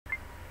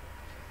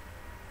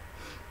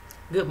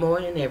Good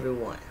morning,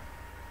 everyone.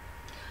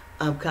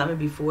 I'm coming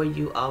before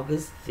you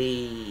August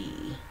the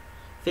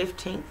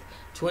 15th,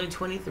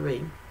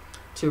 2023,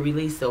 to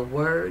release a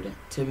word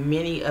to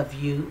many of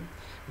you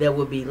that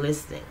will be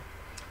listening.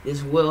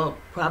 This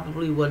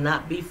probably will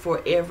not be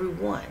for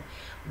everyone,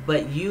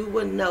 but you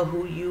will know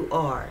who you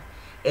are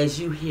as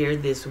you hear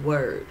this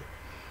word.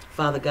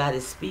 Father God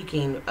is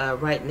speaking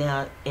right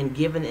now and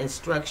giving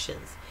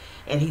instructions,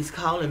 and He's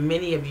calling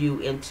many of you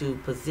into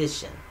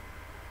position.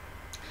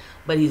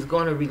 But He's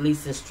going to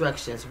release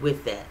instructions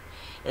with that.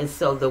 And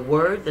so the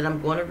word that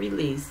I'm going to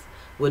release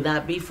will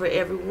not be for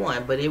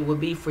everyone, but it will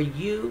be for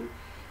you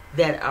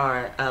that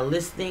are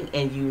listening,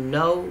 and you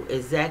know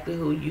exactly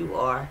who you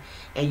are,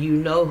 and you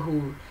know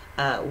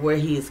where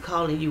He is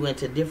calling you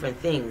into different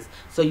things.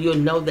 So you'll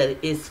know that it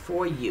is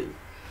for you.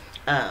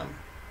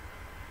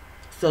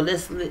 So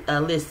let's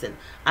listen.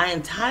 I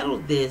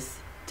entitled this,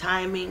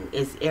 Timing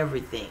is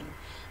Everything.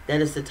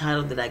 That is the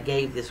title that I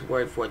gave this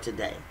word for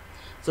today.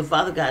 So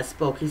Father God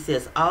spoke. He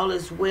says, all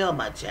is well,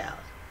 my child.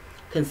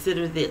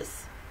 Consider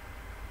this.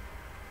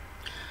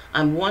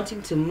 I'm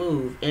wanting to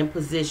move and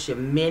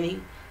position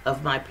many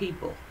of my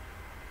people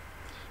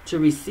to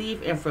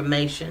receive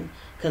information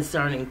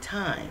concerning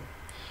time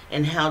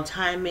and how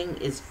timing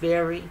is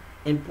very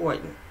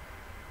important.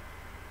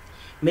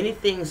 Many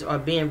things are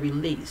being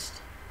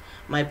released.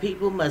 My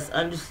people must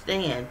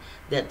understand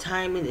that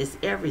timing is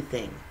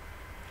everything.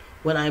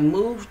 When I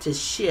move to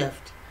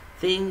shift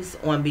things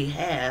on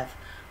behalf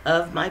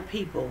of my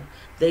people,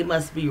 they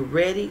must be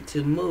ready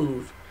to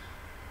move.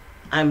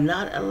 I'm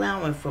not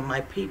allowing for my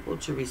people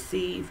to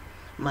receive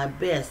my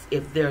best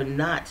if they're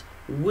not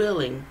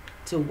willing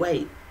to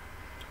wait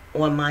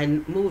on my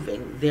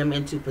moving them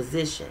into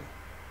position.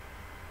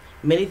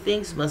 Many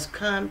things must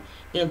come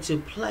into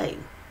play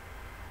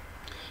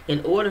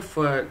in order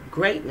for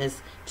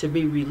greatness to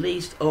be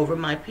released over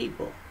my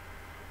people.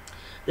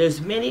 There's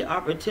many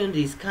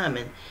opportunities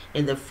coming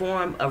in the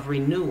form of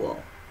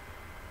renewal.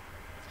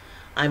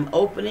 I'm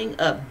opening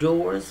up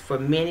doors for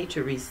many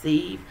to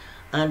receive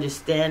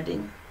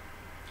understanding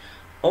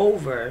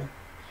over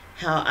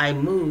how I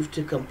move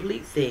to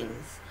complete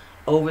things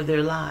over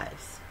their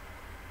lives.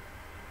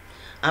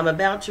 I'm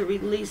about to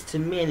release to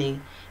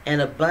many an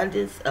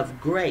abundance of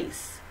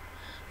grace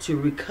to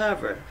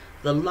recover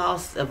the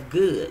loss of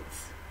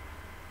goods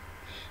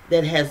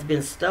that has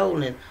been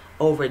stolen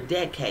over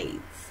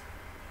decades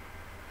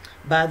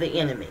by the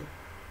enemy.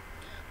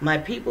 My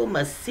people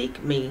must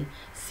seek me,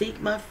 seek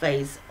my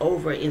face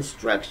over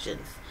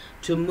instructions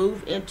to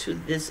move into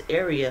this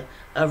area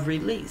of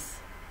release.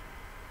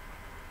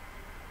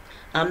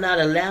 I'm not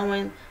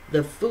allowing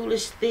the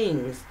foolish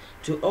things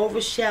to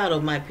overshadow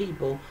my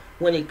people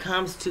when it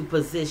comes to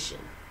position.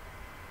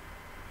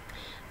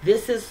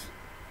 This is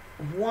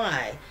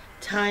why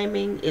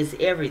timing is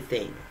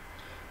everything.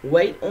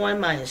 Wait on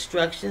my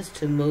instructions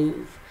to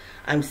move.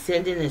 I'm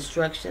sending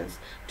instructions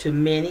to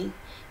many.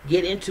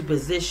 Get into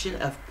position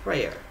of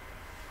prayer.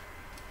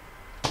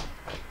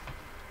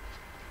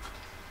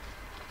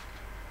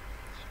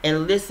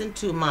 And listen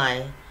to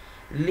my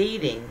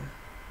leading.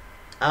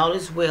 All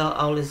is well,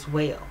 all is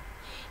well.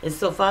 And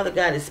so Father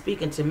God is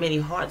speaking to many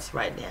hearts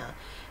right now.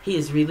 He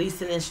is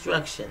releasing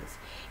instructions.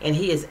 And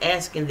He is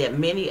asking that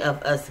many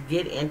of us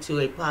get into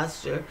a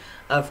posture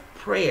of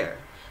prayer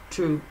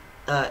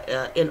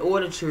in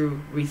order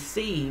to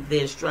receive the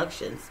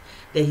instructions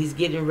that He's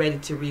getting ready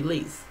to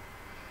release.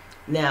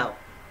 Now,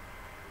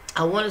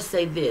 I want to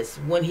say this.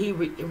 When he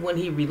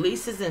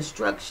releases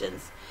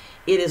instructions,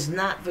 it is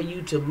not for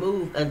you to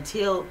move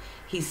until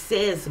He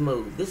says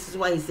move. This is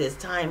why He says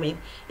timing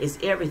is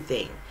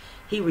everything.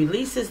 He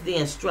releases the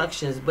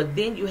instructions, but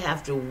then you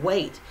have to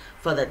wait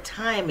for the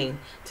timing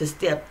to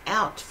step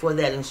out for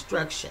that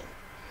instruction.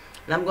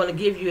 And I'm going to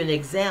give you an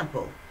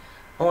example.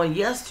 On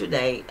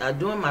yesterday,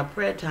 during my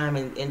prayer time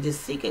and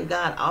just seeking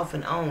God off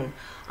and on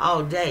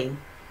all day,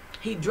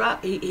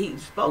 He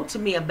spoke to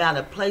me about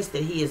a place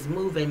that He is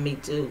moving me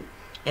to,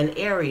 an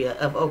area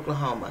of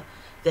Oklahoma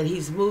that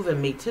He's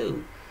moving me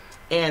to.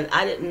 And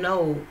I didn't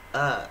know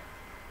the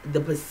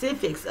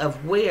specifics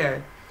of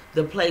where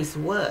the place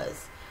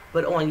was.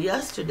 But on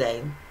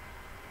yesterday,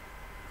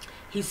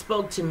 He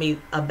spoke to me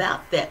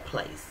about that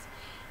place.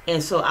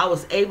 And so I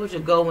was able to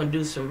go and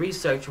do some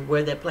research of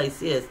where that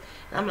place is.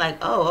 And I'm like,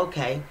 oh,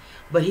 okay.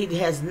 But He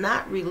has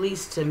not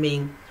released to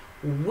me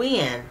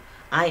when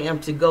I am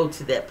to go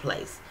to that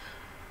place.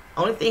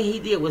 Only thing He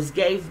did was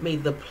gave me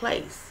the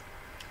place.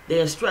 The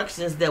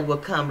instructions that will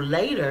come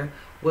later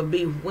will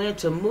be when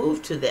to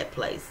move to that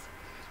place.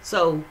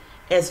 So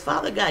as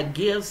Father God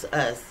gives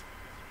us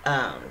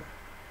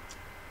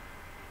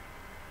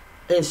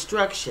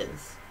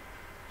instructions,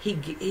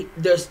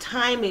 there's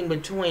timing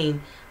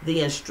between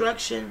the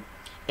instruction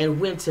and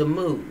when to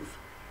move.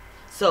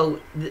 So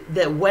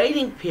that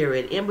waiting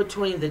period in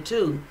between the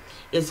two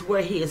is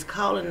where He is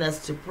calling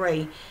us to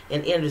pray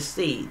and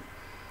intercede.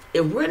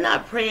 If we're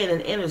not praying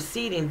and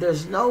interceding,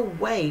 there's no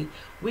way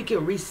we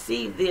can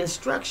receive the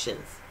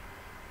instructions.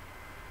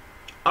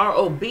 Our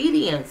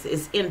obedience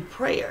is in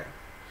prayer.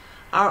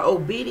 Our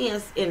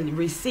obedience in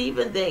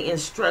receiving the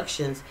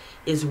instructions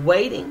is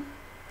waiting,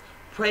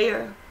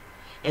 prayer,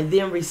 and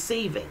then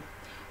receiving.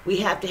 We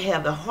have to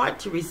have the heart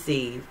to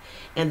receive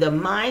and the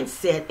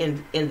mindset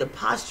in the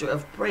posture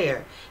of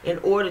prayer in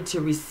order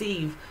to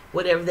receive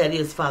whatever that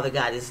is Father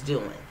God is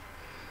doing.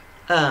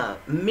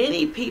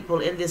 Many people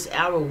in this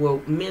hour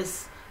will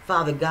miss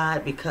Father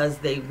God because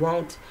they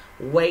won't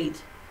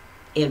wait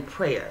in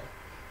prayer.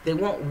 They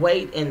won't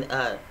wait in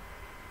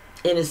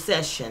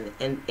intercession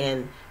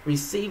and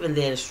receiving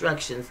the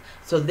instructions.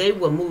 So they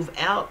will move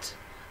out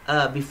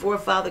before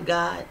Father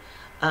God.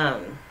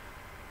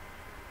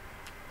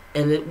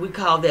 And we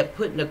call that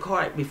putting the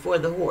cart before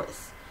the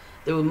horse.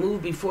 They will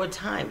move before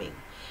timing.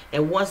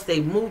 And once they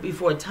move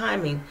before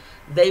timing,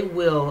 they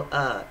will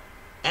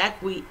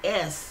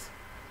acquiesce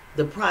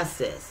the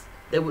process.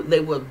 They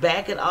will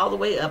back it all the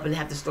way up and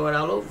have to start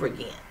all over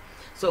again.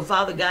 So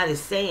Father God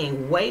is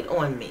saying, wait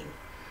on me.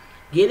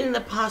 Get in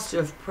the posture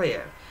of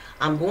prayer.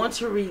 I'm going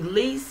to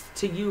release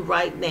to you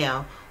right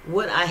now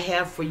what I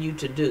have for you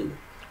to do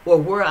or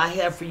where I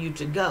have for you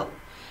to go.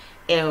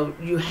 And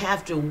you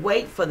have to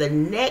wait for the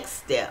next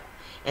step,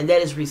 and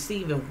that is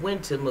receiving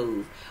when to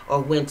move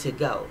or when to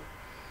go.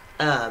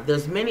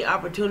 There's many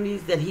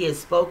opportunities that he has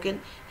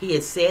spoken. He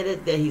has said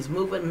it, that he's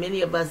moving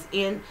many of us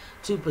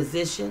into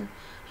position.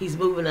 He's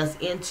moving us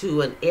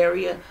into an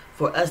area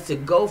for us to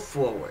go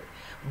forward.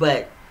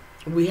 But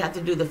we have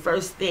to do the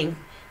first thing,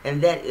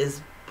 and that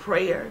is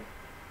prayer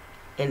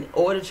in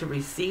order to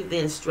receive the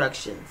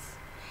instructions.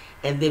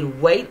 And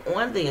then wait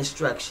on the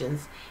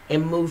instructions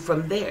and move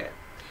from there.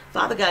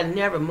 Father God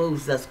never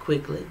moves us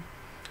quickly.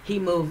 He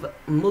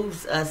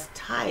moves us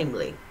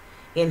timely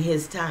in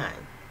his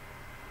time.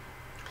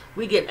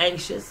 We get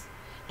anxious,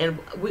 and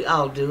we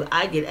all do.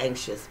 I get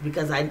anxious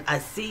because I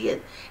see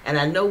it and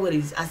I know what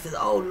I said,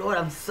 oh Lord,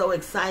 I'm so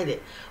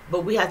excited.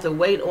 But we have to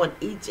wait on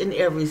each and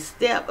every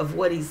step of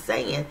what he's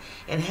saying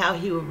and how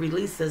he will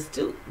release us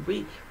to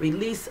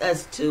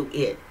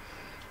it.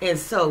 And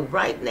so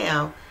right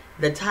now,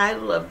 the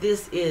title of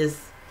this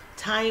is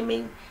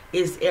Timing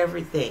is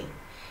Everything.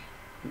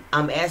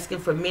 I'm asking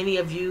for many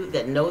of you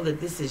that know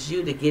that this is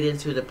you to get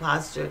into the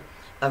posture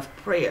of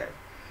prayer.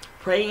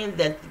 Praying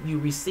that you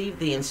receive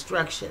the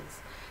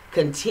instructions.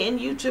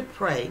 Continue to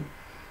pray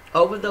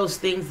over those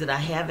things that I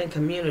have in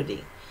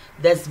community.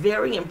 That's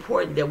very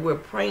important that we're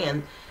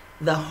praying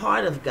the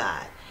heart of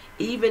God,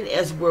 even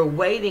as we're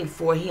waiting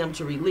for him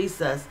to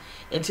release us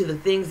into the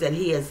things that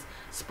he has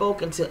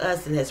spoken to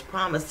us and has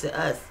promised to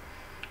us.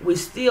 We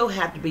still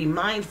have to be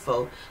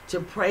mindful to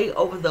pray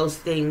over those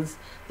things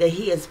that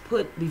he has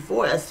put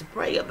before us to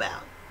pray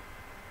about.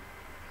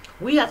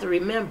 We have to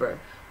remember,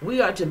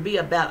 we are to be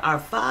about our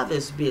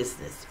Father's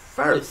business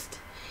first,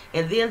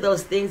 and then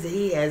those things that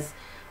he has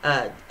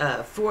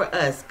for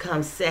us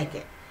come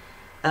second.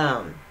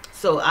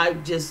 So I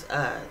just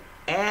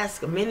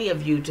ask many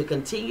of you to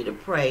continue to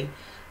pray.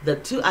 I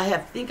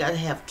think I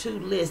have two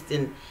lists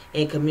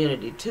in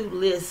community, two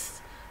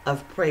lists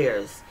of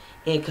prayers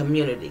in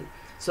community.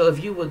 So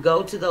if you would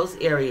go to those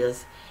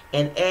areas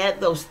and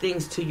add those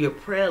things to your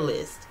prayer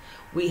list,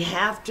 we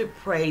have to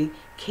pray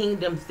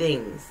kingdom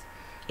things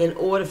in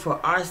order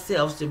for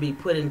ourselves to be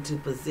put into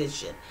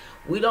position.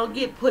 We don't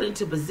get put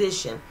into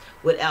position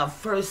without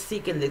first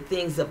seeking the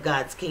things of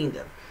God's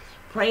kingdom,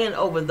 praying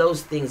over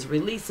those things,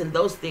 releasing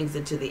those things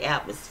into the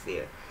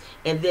atmosphere.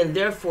 And then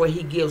therefore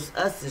he gives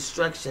us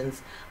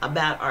instructions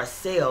about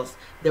ourselves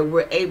that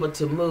we're able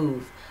to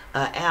move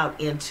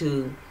out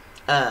into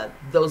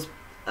those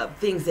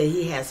things that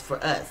he has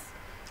for us.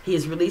 He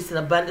is releasing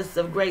abundance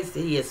of grace that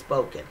he has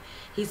spoken.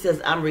 He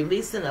says, I'm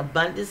releasing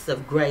abundance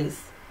of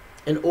grace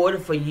in order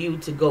for you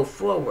to go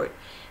forward.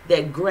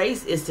 That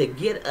grace is to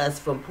get us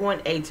from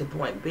point A to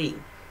point B,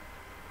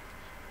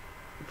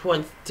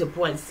 point to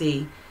point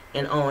C,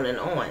 and on and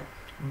on.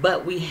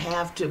 But we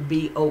have to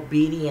be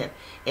obedient.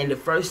 And the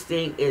first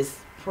thing is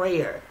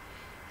prayer.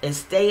 And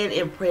staying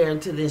in prayer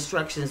until the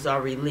instructions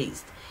are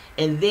released.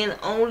 And then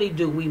only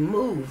do we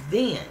move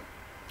then.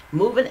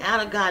 Moving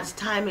out of God's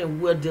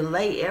timing will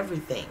delay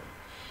everything.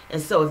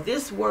 And so if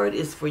this word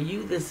is for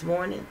you this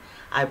morning,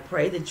 I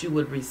pray that you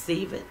would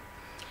receive it.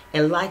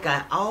 And like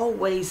I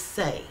always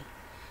say,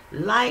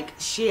 like,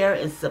 share,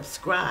 and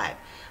subscribe.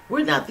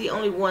 We're not the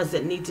only ones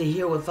that need to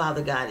hear what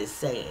Father God is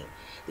saying.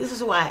 This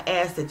is why I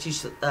ask that you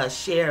should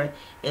share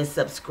and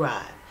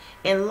subscribe.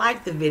 And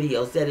like the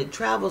videos, that it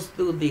travels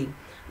through the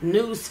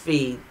news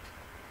feed,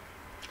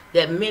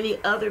 that many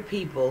other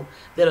people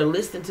that are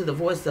listening to the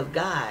voice of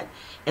God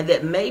and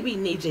that maybe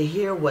need to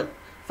hear what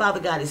Father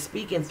God is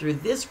speaking through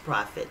this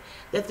prophet,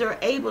 that they're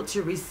able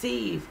to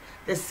receive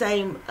the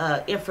same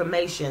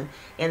information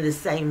and the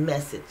same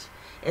message.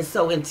 And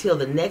so until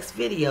the next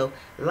video,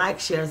 like,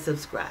 share, and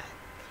subscribe.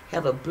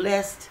 Have a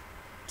blessed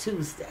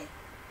Tuesday.